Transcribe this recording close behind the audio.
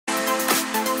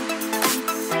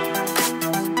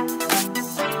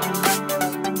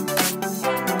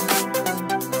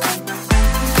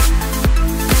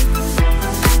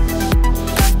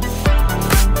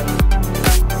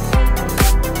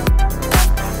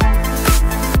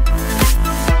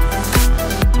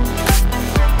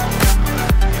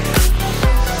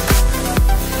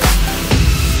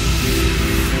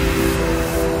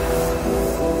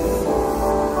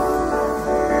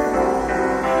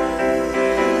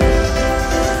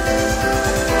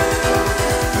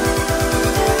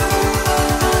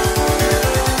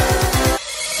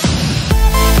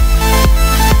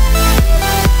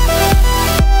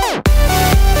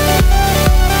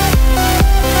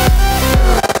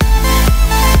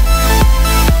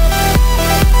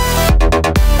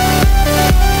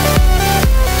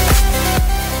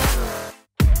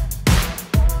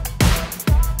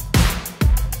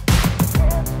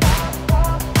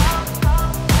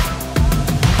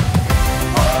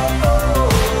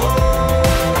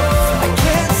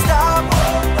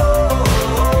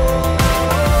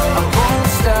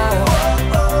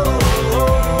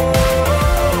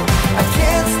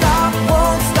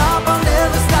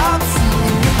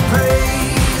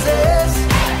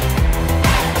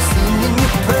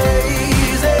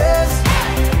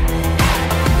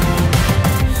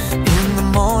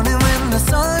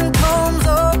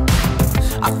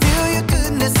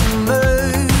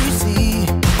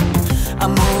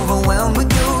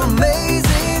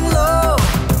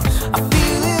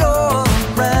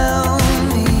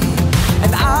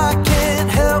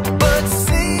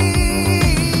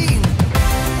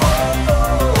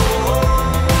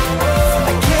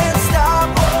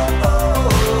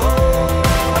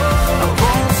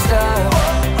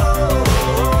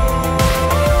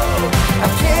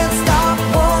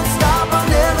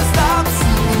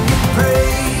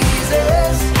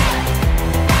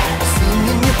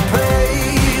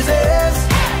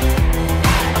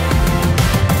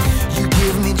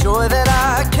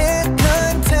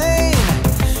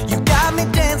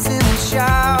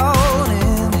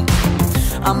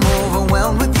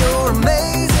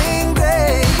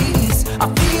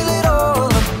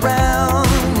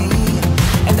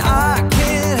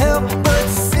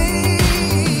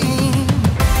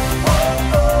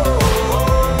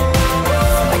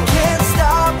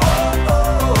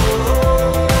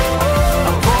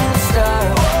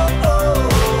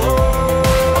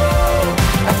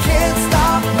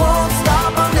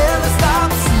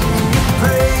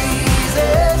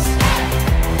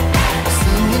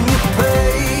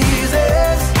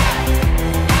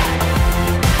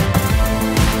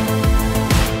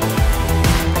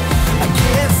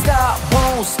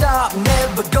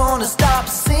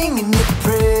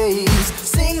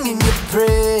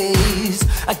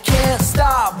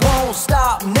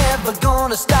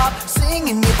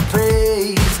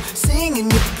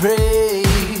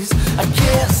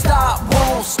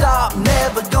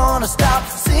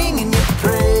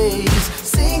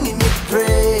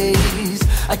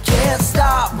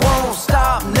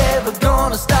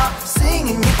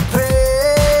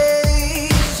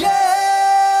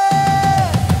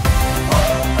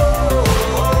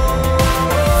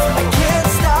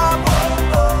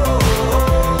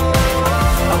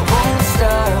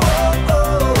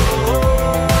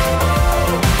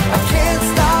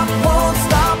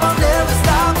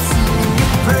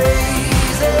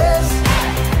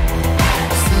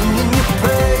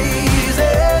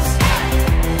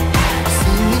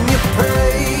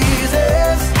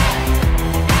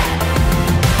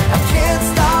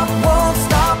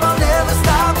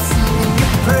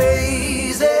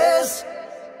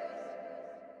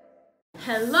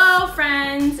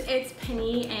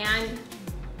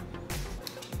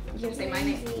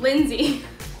Lindsay.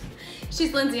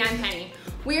 She's Lindsay, I'm Penny.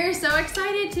 We're so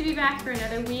excited to be back for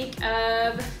another week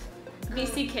of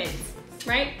VC Kids,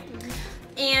 right?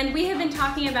 And we have been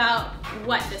talking about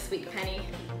what this week, Penny?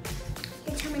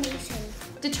 Determination.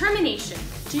 Determination.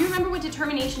 Do you remember what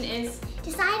determination is?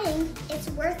 Deciding it's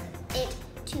worth it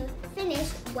to finish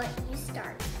what you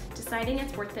start. Deciding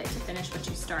it's worth it to finish what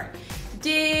you start.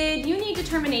 Did you need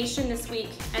determination this week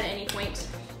at any point?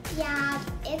 Yeah,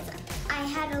 I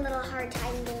had a little hard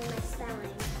time doing my spelling.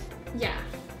 Yeah.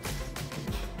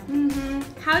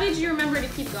 How did you remember to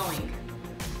keep going?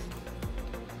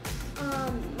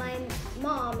 My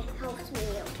mom helped me,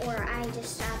 or I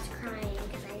just stopped crying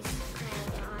because I cry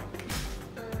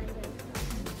a lot.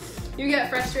 You get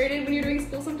frustrated when you're doing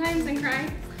school sometimes and cry?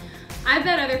 I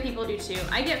bet other people do too.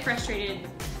 I get frustrated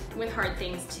with hard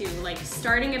things too, like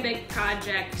starting a big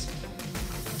project,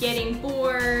 getting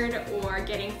bored, or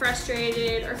getting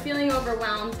frustrated, or feeling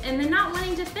overwhelmed, and then not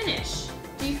wanting to finish.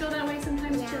 Do you feel that way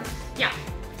sometimes too? Yeah.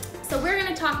 So we're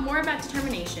gonna talk more about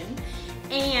determination.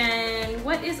 And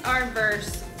what is our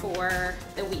verse for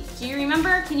the week? Do you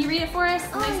remember? Can you read it for us,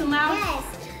 nice and loud? Yes.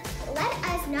 Let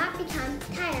us not become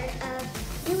tired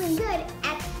of doing good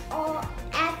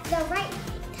at the right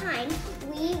time.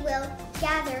 We will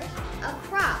gather a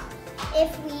crop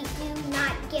if we do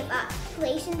not give up.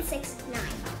 Galatians 6:9.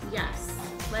 Yes.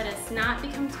 Let us not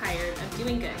become tired of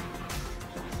doing good.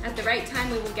 At the right time,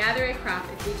 we will gather a crop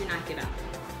if we do not give up.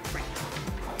 Right.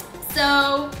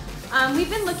 So we've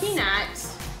been looking at.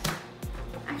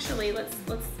 Actually, let's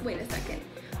wait a second.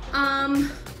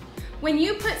 When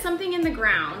you put something in the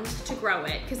ground to grow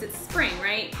it, because it's spring,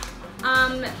 right?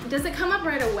 Does it come up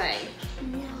right away?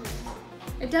 No.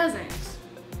 It doesn't.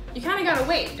 You kind of gotta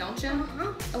wait, don't you?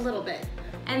 A little bit.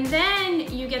 And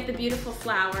then you get the beautiful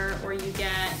flower, or you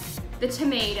get the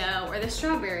tomato or the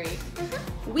strawberry.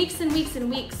 Weeks and weeks and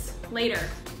weeks later,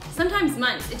 sometimes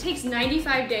months. It takes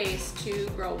 95 days to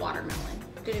grow watermelon.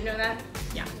 Did you know that?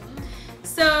 Yeah.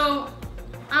 So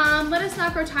let us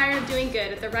not grow tired of doing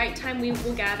good. At the right time, we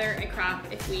will gather a crop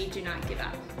if we do not give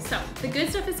up. So the good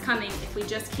stuff is coming if we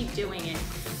just keep doing it.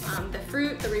 The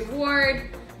fruit, the reward,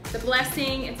 the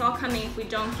blessing, it's all coming if we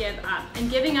don't give up. And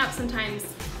giving up sometimes,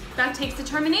 that takes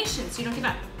determination, so you don't give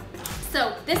up.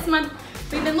 So this month,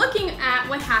 we've been looking at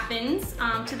what happens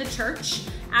to the church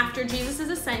after Jesus is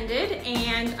ascended,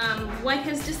 and what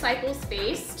his disciples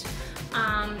faced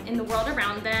in the world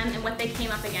around them and what they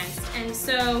came up against. And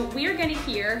so we're going to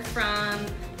hear from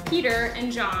Peter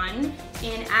and John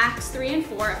in Acts 3 and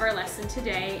 4 of our lesson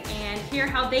today, and hear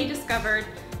how they discovered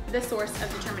the source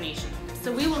of determination.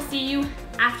 So we will see you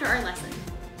after our lesson.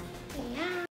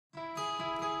 Yeah.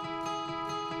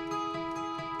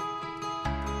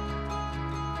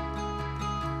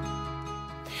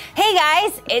 Hey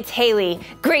guys, it's Haley.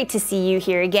 Great to see you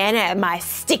here again at my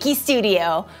sticky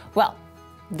studio. Well,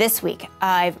 this week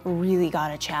I've really got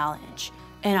a challenge,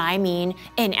 and I mean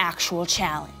an actual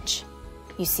challenge.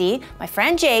 You see, my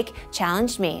friend Jake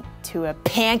challenged me to a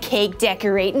pancake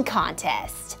decorating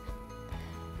contest.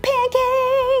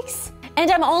 Pancakes! And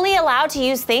I'm only allowed to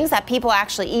use things that people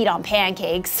actually eat on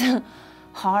pancakes.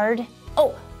 Hard.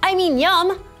 Oh, I mean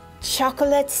yum.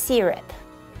 Chocolate syrup.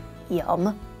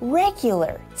 Yum.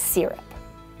 Regular syrup.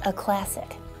 A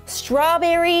classic.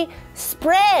 Strawberry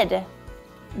spread.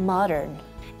 Modern.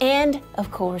 And,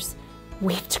 of course,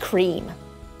 whipped cream.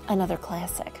 Another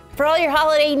classic. For all your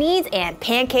holiday needs and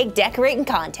pancake decorating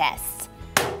contests,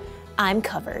 I'm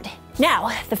covered.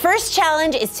 Now, the first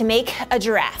challenge is to make a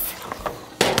giraffe.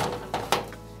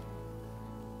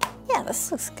 Yeah,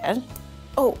 this looks good.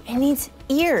 Oh, it needs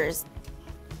ears.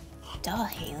 Duh,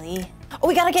 Haley. Oh,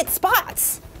 we gotta get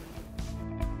spots.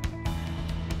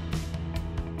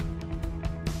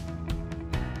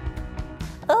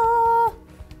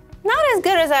 Not as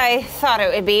good as I thought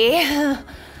it would be.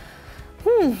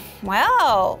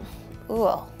 Wow.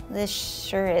 Ooh, this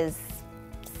sure is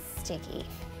sticky.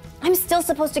 I'm still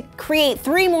supposed to create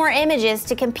 3 more images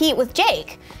to compete with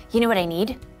Jake. You know what I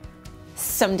need?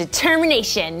 Some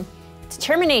determination.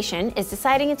 Determination is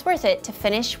deciding it's worth it to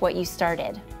finish what you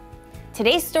started.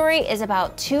 Today's story is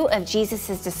about 2 of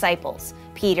Jesus' disciples,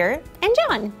 Peter and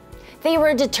John. They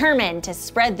were determined to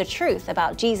spread the truth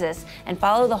about Jesus and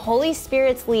follow the Holy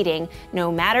Spirit's leading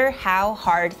no matter how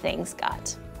hard things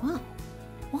got. Wow.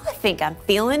 Well, I think I'm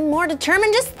feeling more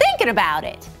determined just thinking about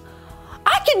it.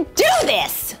 I can do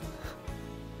this!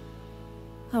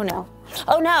 Oh no.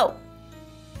 Oh no!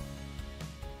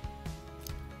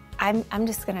 I'm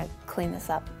just gonna clean this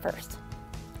up first.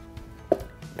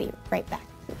 Be right back.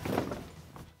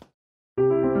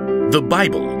 The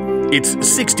Bible. It's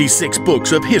 66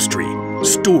 books of history,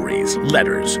 Stories,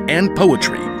 letters, and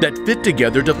poetry that fit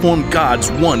together to form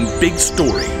God's one big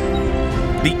story.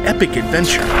 The epic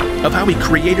adventure of how He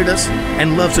created us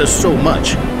and loves us so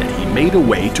much that He made a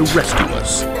way to rescue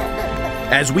us.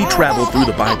 As we travel through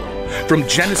the Bible, from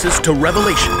Genesis to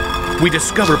Revelation, we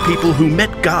discover people who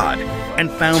met God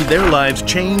and found their lives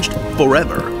changed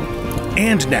forever.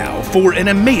 And now for an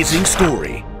amazing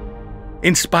story,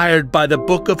 inspired by the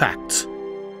book of Acts,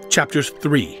 chapters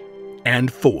 3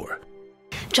 and 4.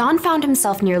 John found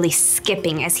himself nearly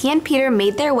skipping as he and Peter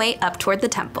made their way up toward the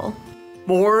temple.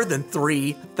 More than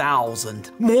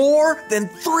 3,000. More than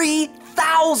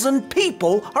 3,000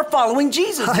 people are following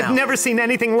Jesus now. I've never seen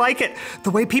anything like it. The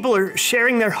way people are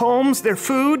sharing their homes, their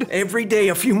food. Every day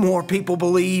a few more people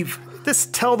believe. This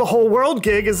Tell the Whole World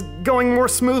gig is going more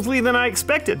smoothly than I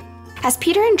expected. As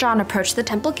Peter and John approached the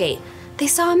temple gate, they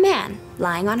saw a man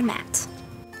lying on a mat.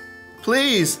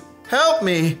 Please, help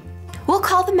me. We'll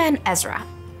call the man Ezra.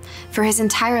 For his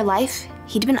entire life,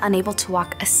 he'd been unable to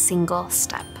walk a single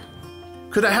step.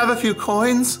 Could I have a few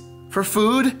coins for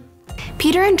food?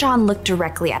 Peter and John looked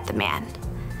directly at the man.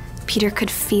 Peter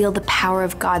could feel the power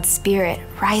of God's Spirit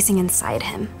rising inside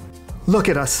him. Look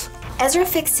at us. Ezra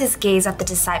fixed his gaze at the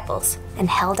disciples and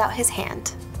held out his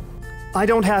hand. I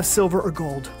don't have silver or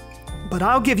gold, but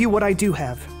I'll give you what I do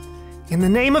have. In the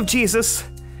name of Jesus,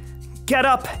 get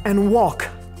up and walk.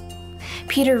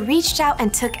 Peter reached out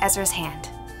and took Ezra's hand.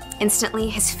 Instantly,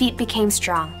 his feet became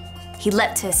strong. He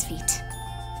leapt to his feet.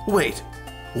 Wait,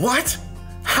 what?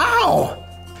 How?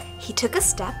 He took a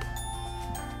step,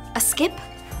 a skip,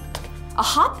 a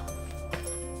hop,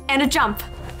 and a jump.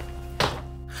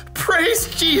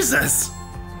 Praise Jesus!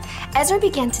 Ezra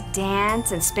began to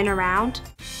dance and spin around.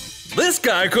 This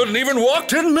guy couldn't even walk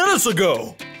 10 minutes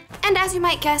ago. And as you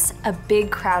might guess, a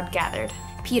big crowd gathered.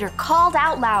 Peter called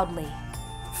out loudly.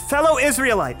 Fellow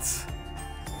Israelites,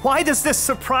 why does this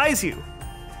surprise you?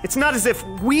 It's not as if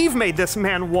we've made this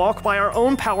man walk by our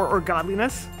own power or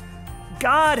godliness.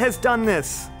 God has done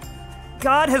this.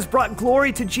 God has brought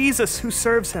glory to Jesus who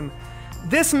serves him.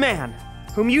 This man,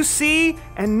 whom you see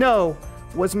and know,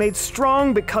 was made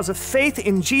strong because of faith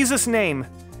in Jesus' name.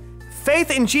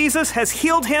 Faith in Jesus has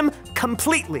healed him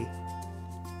completely.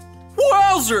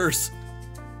 Wowzers!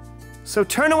 So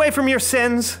turn away from your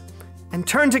sins and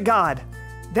turn to God.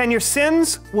 Then your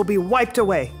sins will be wiped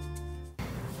away.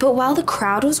 But while the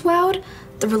crowd was wowed,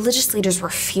 the religious leaders were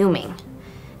fuming.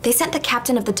 They sent the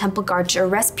captain of the temple guard to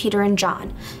arrest Peter and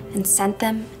John and sent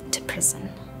them to prison.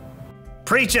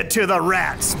 Preach it to the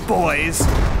rats, boys.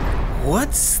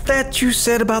 What's that you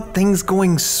said about things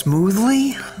going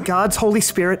smoothly? God's Holy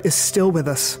Spirit is still with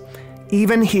us,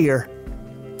 even here.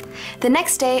 The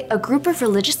next day, a group of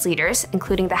religious leaders,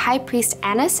 including the high priest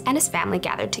Annas and his family,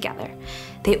 gathered together.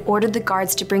 They ordered the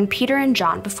guards to bring Peter and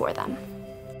John before them.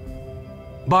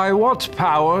 By what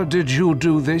power did you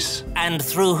do this? And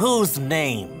through whose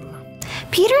name?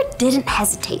 Peter didn't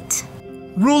hesitate.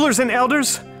 Rulers and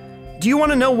elders, do you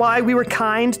want to know why we were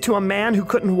kind to a man who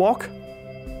couldn't walk?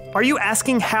 Are you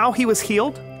asking how he was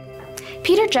healed?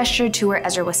 Peter gestured to where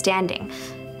Ezra was standing,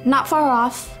 not far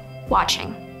off,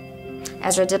 watching.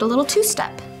 Ezra did a little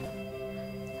two-step.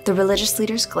 The religious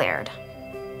leaders glared.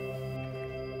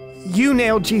 You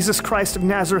nailed Jesus Christ of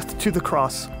Nazareth to the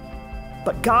cross,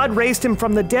 but God raised him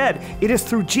from the dead. It is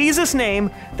through Jesus' name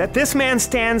that this man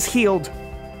stands healed.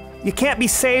 You can't be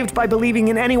saved by believing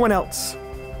in anyone else.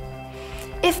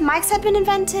 If mics had been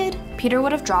invented, Peter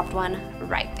would have dropped one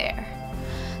right there.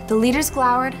 The leaders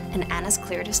glowered, and Annas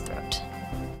cleared his throat.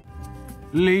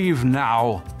 Leave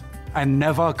now and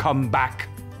never come back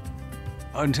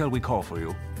until we call for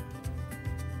you.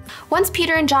 Once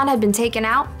Peter and John had been taken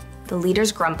out, the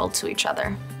leaders grumbled to each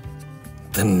other.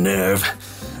 The nerve.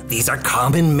 These are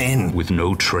common men. With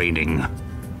no training.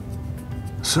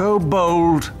 So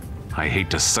bold. I hate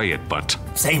to say it, but...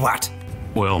 Say what?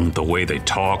 Well, the way they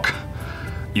talk.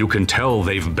 You can tell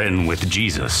they've been with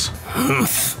Jesus.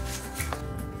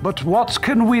 But what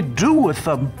can we do with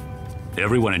them?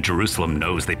 Everyone in Jerusalem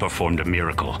knows they performed a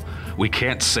miracle. We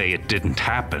can't say it didn't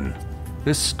happen.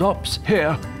 This stops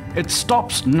here. It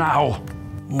stops now.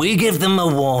 We give them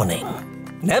a warning.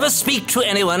 Never speak to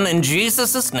anyone in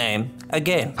Jesus' name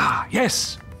again. Ah,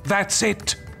 yes, that's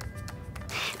it.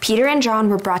 Peter and John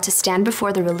were brought to stand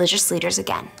before the religious leaders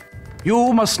again.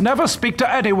 You must never speak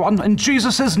to anyone in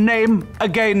Jesus' name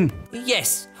again.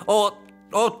 Yes, or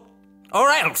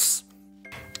else.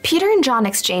 Peter and John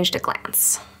exchanged a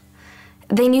glance.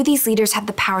 They knew these leaders had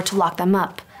the power to lock them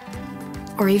up,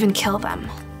 or even kill them.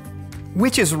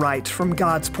 Which is right from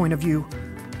God's point of view?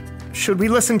 Should we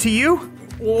listen to you?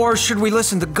 Or should we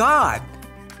listen to God?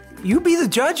 You be the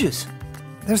judges.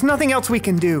 There's nothing else we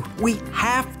can do. We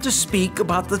have to speak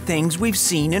about the things we've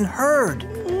seen and heard.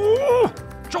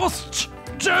 Just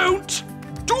don't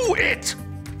do it!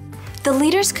 The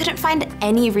leaders couldn't find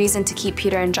any reason to keep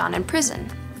Peter and John in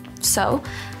prison, so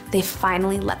they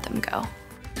finally let them go.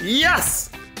 Yes!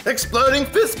 Exploding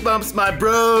fist bumps, my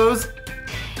bros!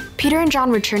 Peter and John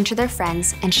returned to their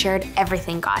friends and shared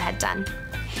everything God had done.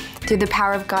 Through the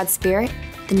power of God's Spirit,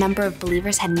 the number of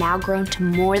believers had now grown to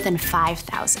more than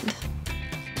 5,000.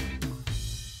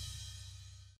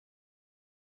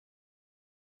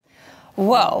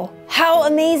 Whoa, how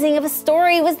amazing of a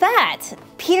story was that?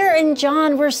 Peter and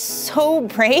John were so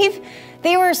brave.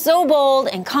 They were so bold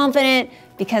and confident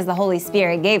because the Holy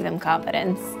Spirit gave them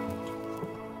confidence.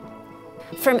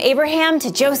 From Abraham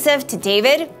to Joseph to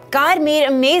David, God made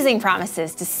amazing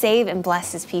promises to save and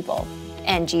bless his people.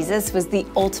 And Jesus was the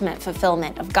ultimate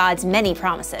fulfillment of God's many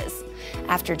promises.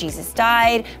 After Jesus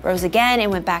died, rose again,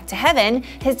 and went back to heaven,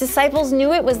 his disciples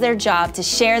knew it was their job to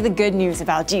share the good news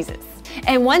about Jesus.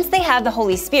 And once they had the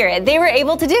Holy Spirit, they were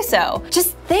able to do so.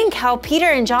 Just think how Peter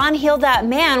and John healed that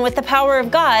man with the power of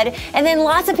God, and then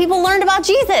lots of people learned about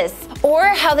Jesus. Or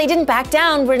how they didn't back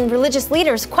down when religious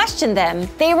leaders questioned them.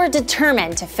 They were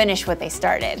determined to finish what they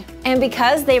started. And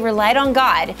because they relied on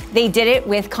God, they did it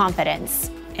with confidence.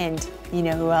 And you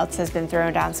know who else has been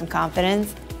throwing down some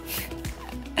confidence?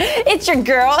 It's your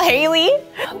girl, Haley.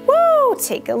 Woo,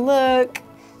 take a look.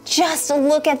 Just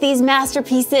look at these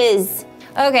masterpieces.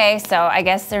 Okay, so I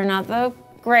guess they're not the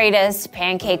greatest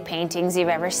pancake paintings you've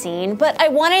ever seen, but I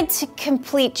wanted to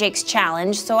complete Jake's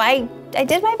challenge, so I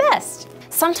did my best.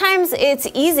 Sometimes it's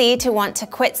easy to want to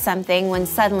quit something when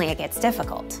suddenly it gets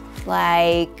difficult.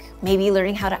 Like maybe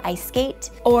learning how to ice skate,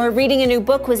 or reading a new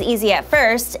book was easy at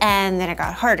first and then it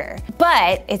got harder.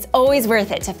 But it's always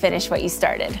worth it to finish what you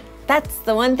started. That's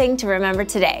the one thing to remember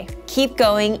today. Keep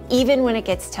going even when it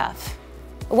gets tough.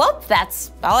 Well,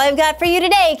 that's all I've got for you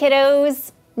today,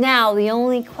 kiddos. Now, the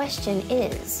only question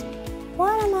is,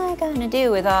 what am I gonna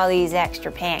do with all these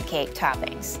extra pancake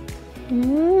toppings?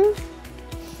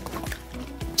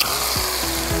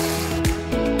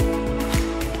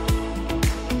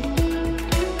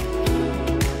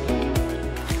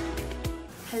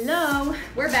 Hello,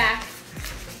 we're back.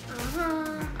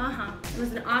 It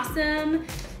was an awesome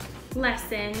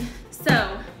lesson.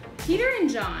 So, Peter and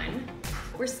John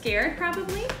were scared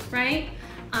probably, right?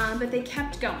 But they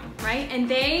kept going, right? And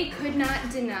they could not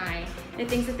deny the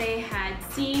things that they had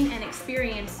seen and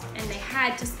experienced, and they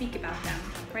had to speak about them,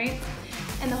 right?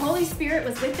 And the Holy Spirit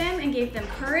was with them and gave them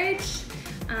courage.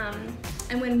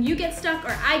 And when you get stuck,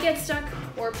 or I get stuck,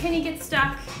 or Penny gets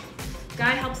stuck,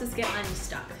 God helps us get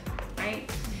unstuck, right?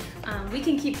 We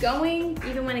can keep going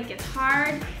even when it gets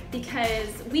hard,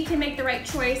 because we can make the right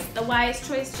choice, the wise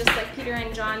choice, just like Peter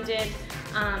and John did,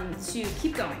 to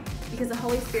keep going, because the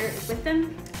Holy Spirit is with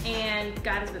them and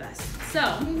God is with us. So,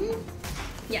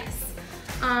 yes.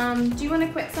 Do you want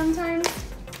to quit sometimes?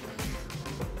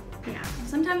 Yeah,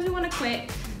 sometimes we want to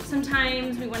quit.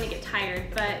 Sometimes we want to get tired,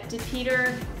 but did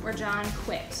Peter or John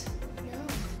quit? No.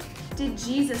 Did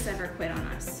Jesus ever quit on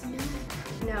us?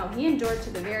 No. No, he endured to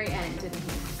the very end, didn't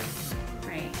he?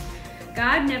 Right?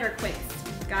 God never quits.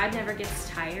 God never gets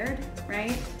tired,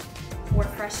 right? Or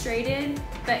frustrated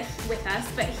with us,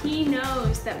 but he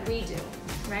knows that we do,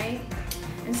 right?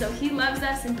 And so he loves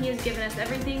us, and he has given us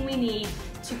everything we need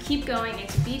to keep going and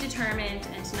to be determined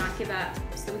and to not give up,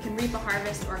 so we can reap a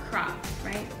harvest or a crop,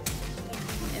 right?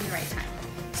 In the right time.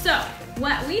 So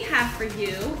what we have for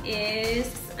you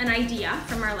is an idea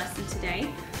from our lesson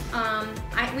today.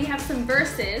 We have some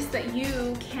verses that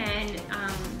you can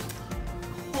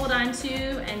hold on to,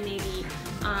 and maybe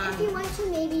if you want to,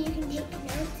 maybe you can take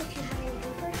notes if you have any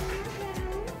paper at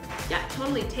home. Yeah,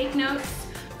 totally. Take notes.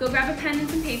 Go grab a pen and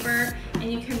some paper,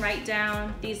 and you can write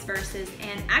down these verses.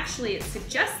 And actually, it's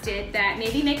suggested that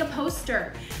maybe make a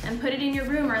poster and put it in your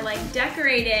room, or like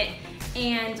decorate it,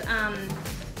 and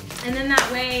then that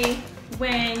way,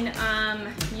 when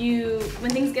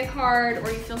things get hard,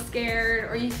 or you feel scared,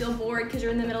 or you feel bored because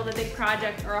you're in the middle of a big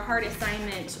project or a hard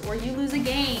assignment, or you lose a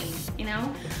game, you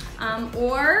know,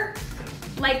 or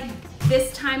like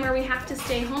this time where we have to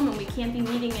stay home and we can't be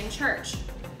meeting in church.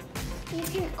 You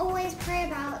can always pray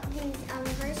about these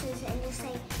verses and just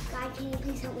say, God, can you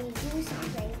please help me do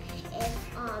something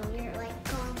if you're like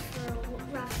going through a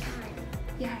rough time.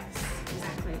 Yes,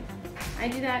 exactly. I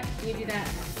do that, you do that,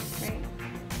 right?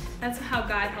 That's how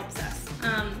God helps us.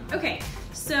 Okay,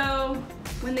 so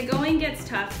when the going gets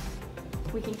tough,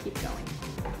 we can keep going.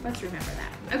 Let's remember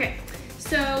that. Okay,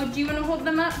 so do you want to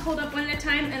hold up one at a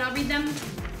time, and I'll read them,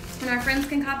 and our friends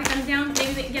can copy them down.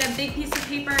 Maybe they can get a big piece of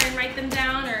paper and write them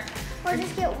down, or Or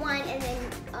just get one and then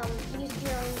use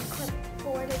your own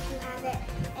clipboard if you have it,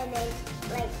 and then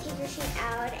like take your sheet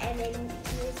out and then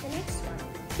use the next one.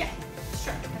 Yeah,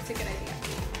 sure, that's a good idea.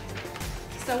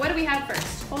 So what do we have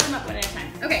first? Hold them up one at a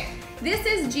time. Okay, this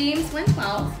is James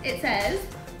 1:12. It says,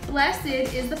 blessed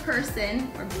is the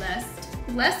person, or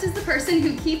blessed is the person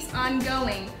who keeps on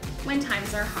going when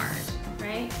times are hard,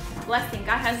 right? Blessing,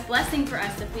 God has blessing for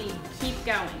us if we keep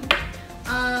going.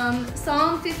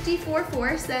 Psalm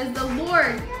 54:4 says, the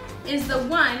Lord is the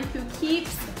one who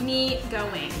keeps me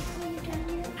going.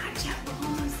 Not yet, we're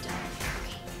almost done.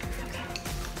 Okay.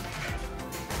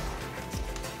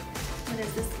 What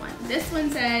is this one? This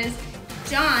one says,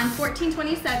 John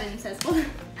 14:27 says,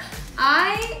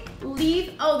 I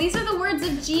leave, these are the words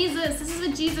of Jesus. This is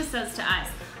what Jesus says to us.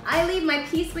 I leave my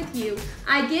peace with you.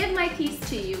 I give my peace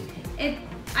to you.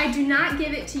 I do not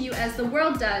give it to you as the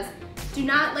world does. Do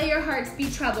not let your hearts be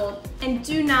troubled, and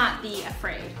do not be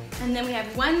afraid. And then we have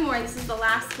one more. This is the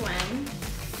last one.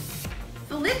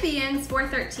 Philippians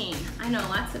 4:13. I know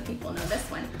lots of people know this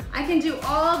one. I can do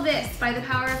all this by the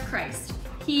power of Christ.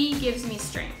 He gives me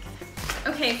strength.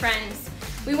 Okay, friends,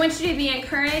 we want you to be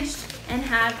encouraged and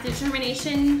have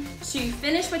determination to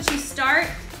finish what you start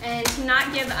and to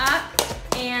not give up,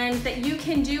 and that you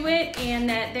can do it, and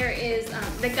that there is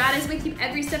that God is with you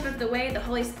every step of the way. The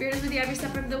Holy Spirit is with you every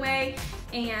step of the way,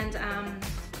 and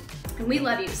we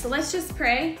love you. So let's just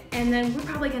pray, and then we're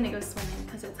probably gonna go swimming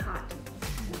because it's hot.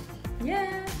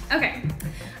 Yeah. Okay.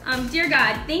 Dear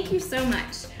God, thank you so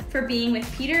much for being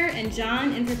with Peter and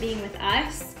John and for being with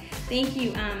us. Thank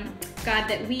you, God,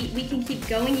 that we can keep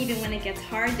going even when it gets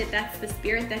hard, that's the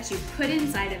spirit that you put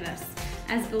inside of us.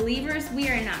 As believers, we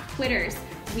are not quitters,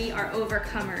 we are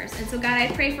overcomers. And so God, I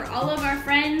pray for all of our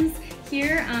friends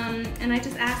here, and I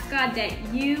just ask God that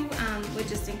you would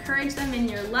just encourage them in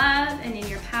your love and in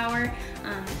your power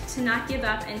to not give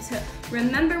up and to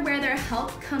remember where their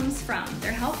help comes from.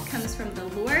 Their help comes from the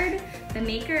Lord, the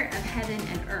maker of heaven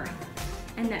and earth,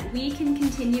 and that we can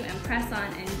continue and press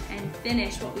on and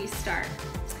finish what we start.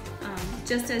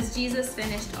 Just as Jesus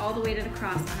finished all the way to the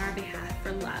cross on our behalf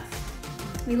for love.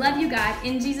 We love you, God.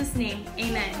 In Jesus' name,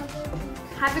 amen.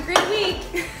 Have a great week.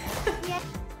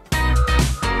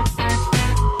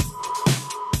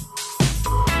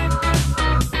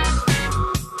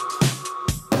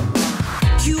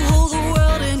 You hold the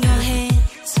world in your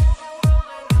hands.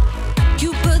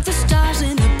 You put the stars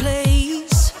in their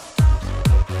place.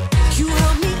 You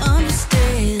help me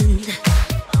understand,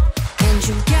 and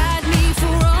you guide me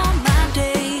for all my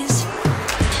days.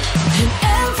 And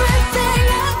everything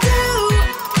I do,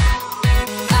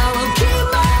 I will keep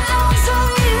my eyes on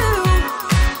you.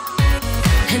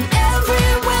 And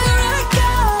everywhere I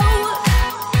go,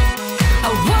 I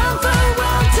want the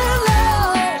world to know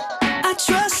I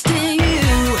trust in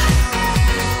you.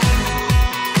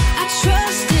 I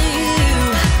trust in you.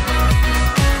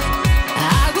 I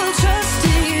will trust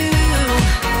in you.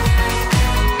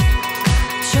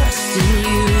 Trust in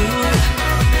you.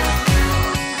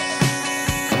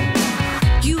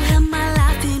 You have my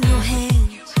life in your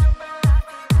hands.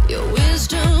 Your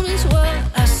wisdom is what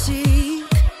I seek.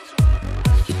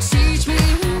 You teach me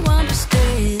to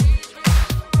understand.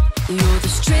 You're the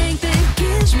strength that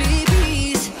gives me